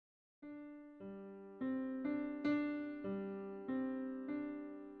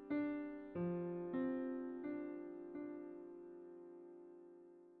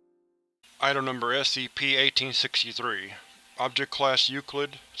Item Number SCP-1863. Object Class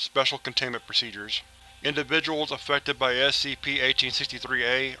Euclid. Special Containment Procedures. Individuals affected by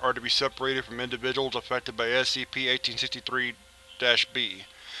SCP-1863-A are to be separated from individuals affected by SCP-1863-B.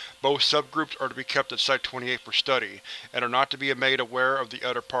 Both subgroups are to be kept at Site-28 for study, and are not to be made aware of the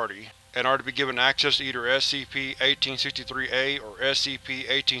other party, and are to be given access to either SCP-1863-A or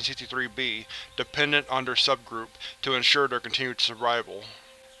SCP-1863-B, dependent on their subgroup, to ensure their continued survival.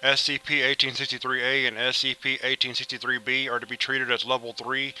 SCP-1863-A and SCP-1863-B are to be treated as Level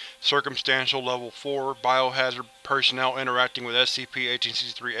 3, Circumstantial Level 4 Biohazard personnel interacting with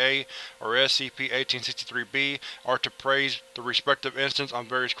SCP-1863-A or SCP-1863-B are to praise the respective instance on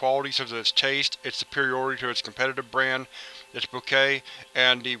various qualities such as its taste, its superiority to its competitive brand, its bouquet,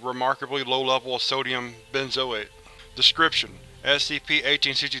 and the remarkably low level of sodium benzoate. Description: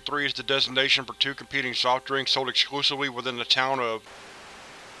 SCP-1863 is the designation for two competing soft drinks sold exclusively within the town of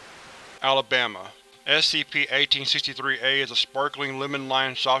Alabama. SCP-1863-A is a sparkling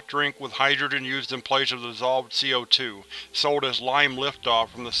lemon-lime soft drink with hydrogen used in place of dissolved CO2, sold as Lime Liftoff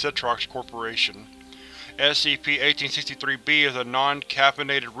from the Citrox Corporation. SCP-1863-B is a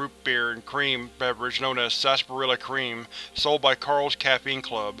non-caffeinated root beer and cream beverage known as Sarsaparilla Cream, sold by Carl's Caffeine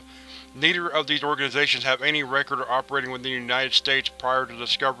Club. Neither of these organizations have any record of operating within the United States prior to the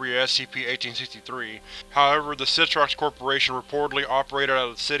discovery of SCP-1863. However, the Citrox Corporation reportedly operated out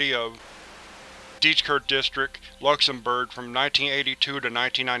of the city of Diekirch District, Luxembourg from 1982 to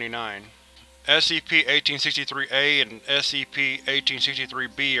 1999. SCP-1863-A and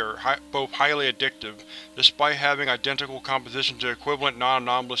SCP-1863-B are both highly addictive, despite having identical compositions to equivalent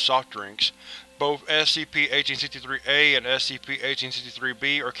non-anomalous soft drinks. Both SCP-1863-A and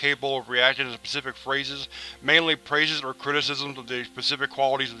SCP-1863-B are capable of reacting to specific phrases, mainly praises or criticisms of the specific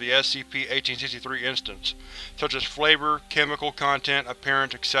qualities of the SCP-1863 instance, such as flavor, chemical content,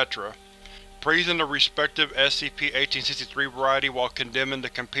 appearance, etc. Praising the respective SCP-1863 variety while condemning the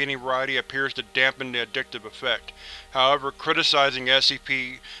competing variety appears to dampen the addictive effect. However, criticizing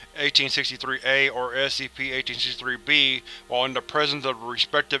SCP-1863-A or SCP-1863-B while in the presence of the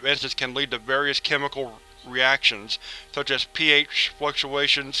respective instance can lead to various chemical reactions, such as pH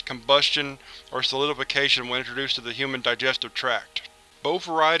fluctuations, combustion, or solidification when introduced to the human digestive tract. Both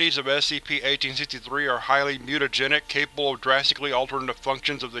varieties of SCP-1863 are highly mutagenic, capable of drastically altering the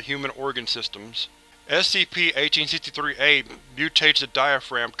functions of the human organ systems. SCP-1863-A mutates the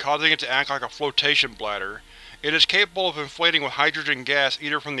diaphragm, causing it to act like a flotation bladder. It is capable of inflating with hydrogen gas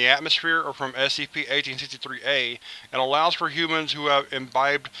either from the atmosphere or from SCP-1863-A, and allows for humans who have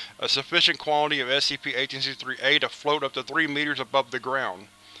imbibed a sufficient quantity of SCP-1863-A to float up to 3 meters above the ground.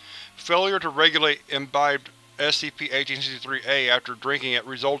 Failure to regulate imbibed SCP-1863-A after drinking it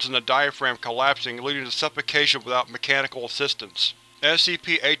results in the diaphragm collapsing, leading to suffocation without mechanical assistance.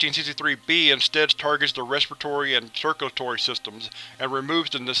 SCP-1863-B instead targets the respiratory and circulatory systems, and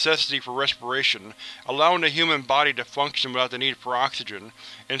removes the necessity for respiration, allowing the human body to function without the need for oxygen,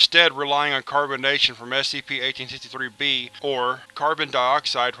 instead relying on carbonation from SCP-1863-B or carbon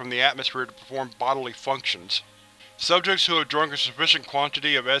dioxide from the atmosphere to perform bodily functions. Subjects who have drunk a sufficient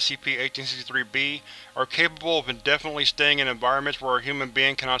quantity of SCP-1863-B are capable of indefinitely staying in environments where a human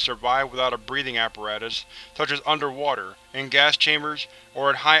being cannot survive without a breathing apparatus, such as underwater, in gas chambers,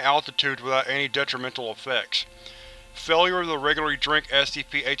 or at high altitudes without any detrimental effects. Failure to regularly drink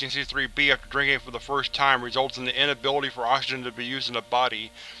SCP-1863-B after drinking it for the first time results in the inability for oxygen to be used in the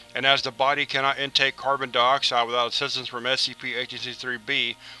body, and as the body cannot intake carbon dioxide without assistance from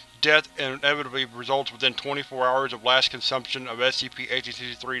SCP-1863-B, death inevitably results within 24 hours of last consumption of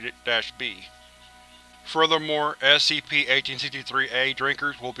SCP-1863-B. Furthermore, SCP-1863-A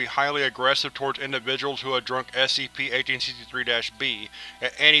drinkers will be highly aggressive towards individuals who have drunk SCP-1863-B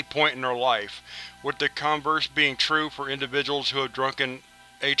at any point in their life, with the converse being true for individuals who have drunken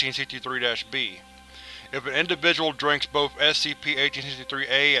 1863-B. If an individual drinks both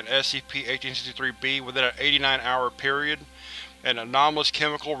SCP-1863-A and SCP-1863-B within an 89-hour period, an anomalous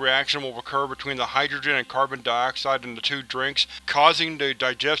chemical reaction will occur between the hydrogen and carbon dioxide in the two drinks, causing the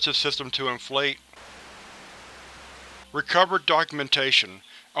digestive system to inflate. Recovered documentation.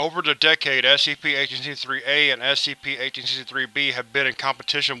 Over the decade, SCP-1863-A and SCP-1863-B have been in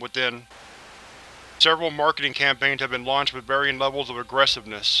competition within. Several marketing campaigns have been launched with varying levels of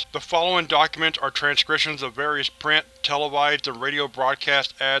aggressiveness. The following documents are transcriptions of various print, televised, and radio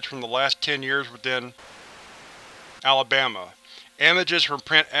broadcast ads from the last 10 years within Alabama. Images from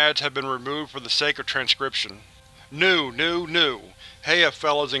print ads have been removed for the sake of transcription. New. Heya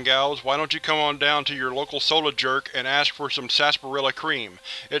fellas and gals, why don't you come on down to your local soda jerk and ask for some sarsaparilla cream.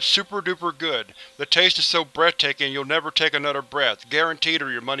 It's super duper good. The taste is so breathtaking you'll never take another breath, guaranteed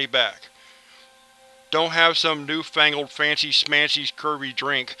or your money back. Don't have some newfangled fancy smancy curvy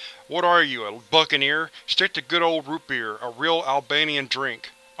drink. What are you, a buccaneer? Stick to good old root beer, a real Albanian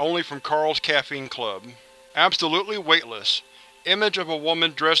drink. Only from Carl's Caffeine Club. Absolutely weightless. Image of a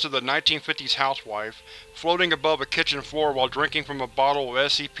woman dressed as a 1950s housewife, floating above a kitchen floor while drinking from a bottle of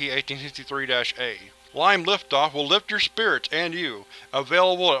SCP-1863-A. Lime Liftoff will lift your spirits and you.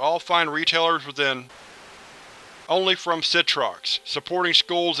 Available at all fine retailers within. Only from Citrox, supporting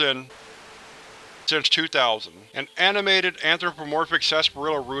schools in since 2000. An animated anthropomorphic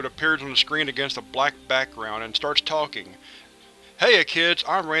sarsaparilla root appears on the screen against a black background and starts talking. Hey kids,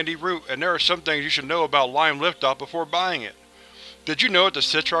 I'm Randy Root, and there are some things you should know about Lime Liftoff before buying it. Did you know that the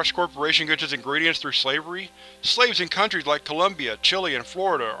Citrox Corporation gets its ingredients through slavery? Slaves in countries like Colombia, Chile, and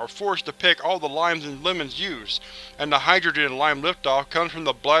Florida are forced to pick all the limes and lemons used, and the hydrogen in Lime Liftoff comes from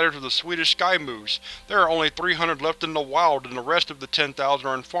the bladders of the Swedish sky moose. There are only 300 left in the wild, and the rest of the 10,000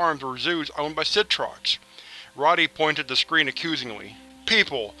 are in farms or zoos owned by Citrox. Roddy pointed the screen accusingly.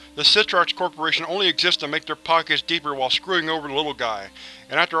 People, the Citrox Corporation only exists to make their pockets deeper while screwing over the little guy,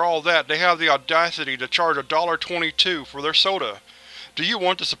 and after all that, they have the audacity to charge $1.22 for their soda. Do you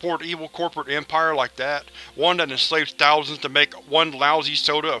want to support evil corporate empire like that? One that enslaves thousands to make one lousy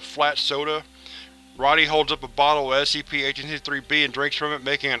soda a flat soda? Roddy holds up a bottle of SCP-1863-B and drinks from it,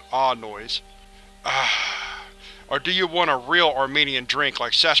 making an ah noise. Or do you want a real Armenian drink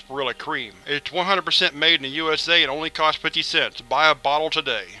like Sarsaparilla Cream? It's 100% made in the USA and only costs 50 cents. Buy a bottle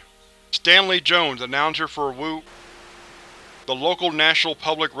today. Stanley Jones, announcer for Woo, the local national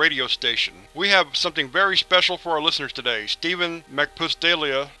public radio station. We have something very special for our listeners today. Stephen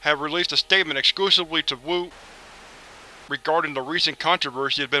McPusdelia have released a statement exclusively to Woo regarding the recent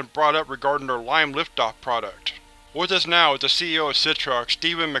controversy that has been brought up regarding their Lime Liftoff product. With us now is the CEO of Citrox,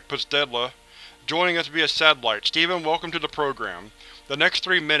 Stephen McPusdelia, joining us via satellite. Stephen, welcome to the program. The next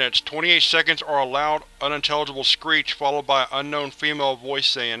 3 minutes, 28 seconds are a loud, unintelligible screech followed by an unknown female voice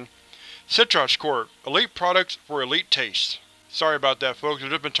saying, Citrox Corp. Elite products for elite tastes. Sorry about that, folks. I've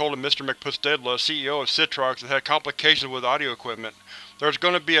just been told that Mr. McPusdelia, CEO of Citrox, has had complications with audio equipment. There's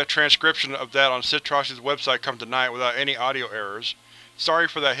going to be a transcription of that on Citrox's website come tonight without any audio errors. Sorry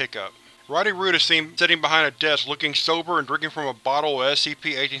for that hiccup. Roddy Root is seen sitting behind a desk looking sober and drinking from a bottle of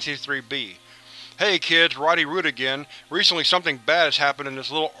SCP-1863-B. Hey kids, Roddy Root again. Recently something bad has happened in this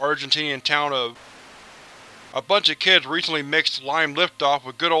little Argentinian town of… A bunch of kids recently mixed Lime Liftoff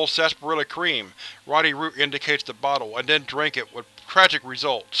with good old sarsaparilla cream. Roddy Root indicates the bottle, and then drank it, with tragic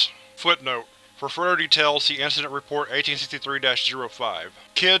results. Footnote. For further details, see Incident Report 1863-05.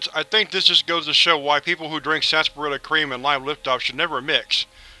 Kids, I think this just goes to show why people who drink sarsaparilla cream and Lime Liftoff should never mix.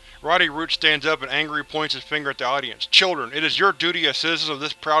 Roddy Root stands up and angrily points his finger at the audience. Children, it is your duty as citizens of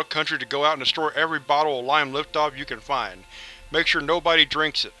this proud country to go out and destroy every bottle of Lime Liftoff you can find. Make sure nobody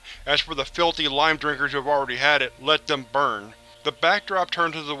drinks it. As for the filthy lime drinkers who have already had it, let them burn. The backdrop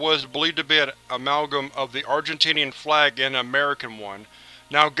turned to what is believed to be an amalgam of the Argentinian flag and an American one.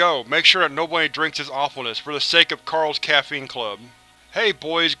 Now go, make sure that nobody drinks this awfulness, for the sake of Carl's Caffeine Club. Hey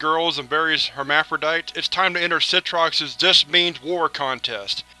boys, girls, and various hermaphrodites, it's time to enter Citrox's This Means War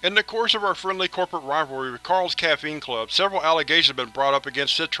contest. In the course of our friendly corporate rivalry with Carl's Caffeine Club, several allegations have been brought up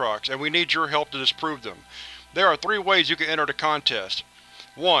against Citrox, and we need your help to disprove them. There are 3 ways you can enter the contest.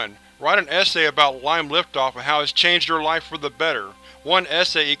 1. Write an essay about Lime Liftoff and how it's changed your life for the better. 1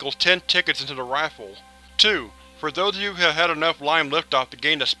 essay equals 10 tickets into the raffle. 2. For those of you who have had enough Lime Liftoff to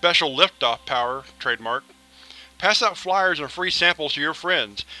gain the special Liftoff power, trademark, pass out flyers and free samples to your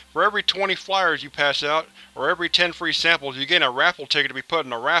friends. For every 20 flyers you pass out, or every 10 free samples, you gain a raffle ticket to be put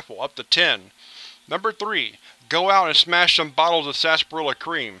in a raffle, up to 10. Number 3. Go out and smash some bottles of sarsaparilla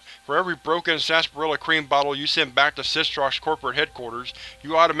cream. For every broken sarsaparilla cream bottle you send back to Citrox corporate headquarters,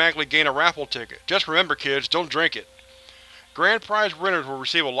 you automatically gain a raffle ticket. Just remember kids, don't drink it. Grand prize winners will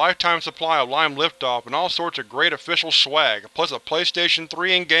receive a lifetime supply of Lime Liftoff and all sorts of great official swag, plus a PlayStation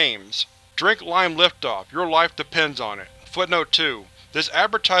 3 and games. Drink Lime Liftoff, your life depends on it. Footnote 2. This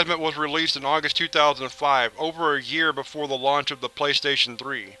advertisement was released in August 2005, over a year before the launch of the PlayStation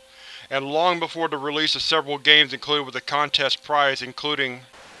 3. And long before the release of several games included with the contest prize, including…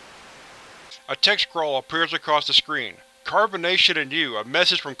 A text scroll appears across the screen. Carbonation and you, a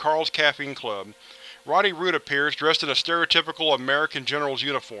message from Carl's Caffeine Club. Roddy Root appears, dressed in a stereotypical American general's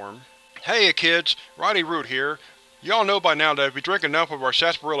uniform. Hey kids, Roddy Root here. Y'all know by now that if you drink enough of our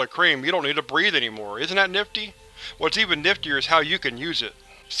sarsaparilla cream, you don't need to breathe anymore. Isn't that nifty? What's even niftier is how you can use it.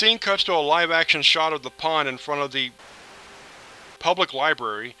 Scene cuts to a live-action shot of the pond in front of the… public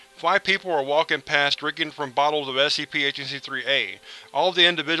library, 5 people are walking past drinking from bottles of SCP-1863-A. All of the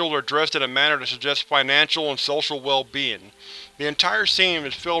individuals are dressed in a manner that suggests financial and social well-being. The entire scene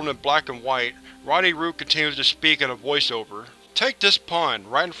is filmed in black and white. Roddy Root continues to speak in a voiceover. Take this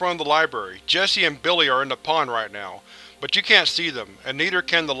pond, right in front of the library. Jesse and Billy are in the pond right now, but you can't see them, and neither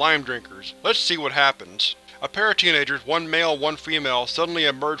can the lime drinkers. Let's see what happens. A pair of teenagers, one male and one female, suddenly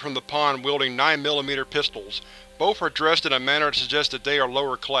emerge from the pond wielding 9mm pistols. Both are dressed in a manner that suggests that they are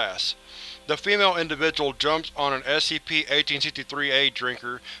lower class. The female individual jumps on an SCP-1863-A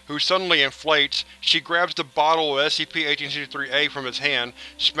drinker, who suddenly inflates. She grabs the bottle of SCP-1863-A from his hand,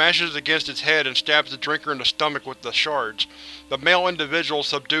 smashes it against its head, and stabs the drinker in the stomach with the shards. The male individual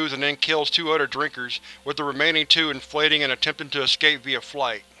subdues and then kills 2 other drinkers, with the remaining 2 inflating and attempting to escape via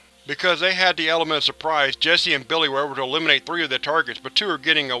flight. Because they had the element of surprise, Jesse and Billy were able to eliminate 3 of their targets, but 2 are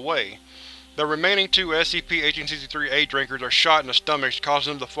getting away. The remaining 2 SCP-1863-A drinkers are shot in the stomachs,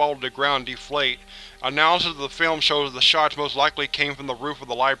 causing them to fall to the ground and deflate. Analysis of the film shows that the shots most likely came from the roof of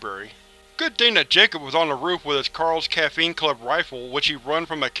the library. Good thing that Jacob was on the roof with his Carl's Caffeine Club rifle, which he won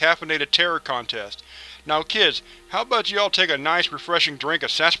from a caffeinated terror contest. Now kids, how about y'all take a nice refreshing drink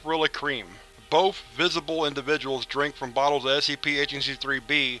of sarsaparilla cream? Both visible individuals drink from bottles of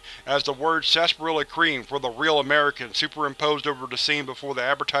SCP-1863-B as the word sarsaparilla cream for the real American superimposed over the scene before the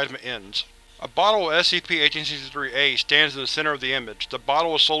advertisement ends. A bottle of SCP-1863-A stands in the center of the image. The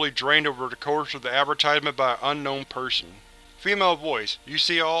bottle is slowly drained over the course of the advertisement by an unknown person. Female voice. You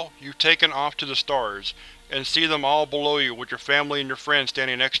see all? You've taken off to the stars, and see them all below you with your family and your friends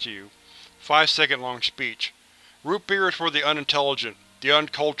standing next to you. 5-second long speech. Root beer is for the unintelligent, the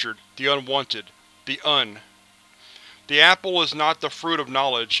uncultured, the unwanted, the The apple is not the fruit of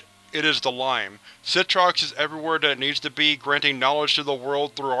knowledge, it is the lime. Citrox is everywhere that it needs to be, granting knowledge to the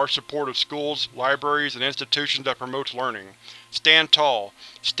world through our support of schools, libraries, and institutions that promotes learning. Stand tall.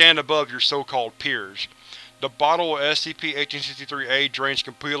 Stand above your so-called peers. The bottle of SCP-1863-A drains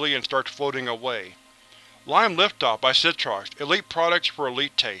completely and starts floating away. Lime Liftoff by Citrox. Elite products for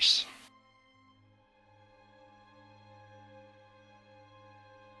elite tastes.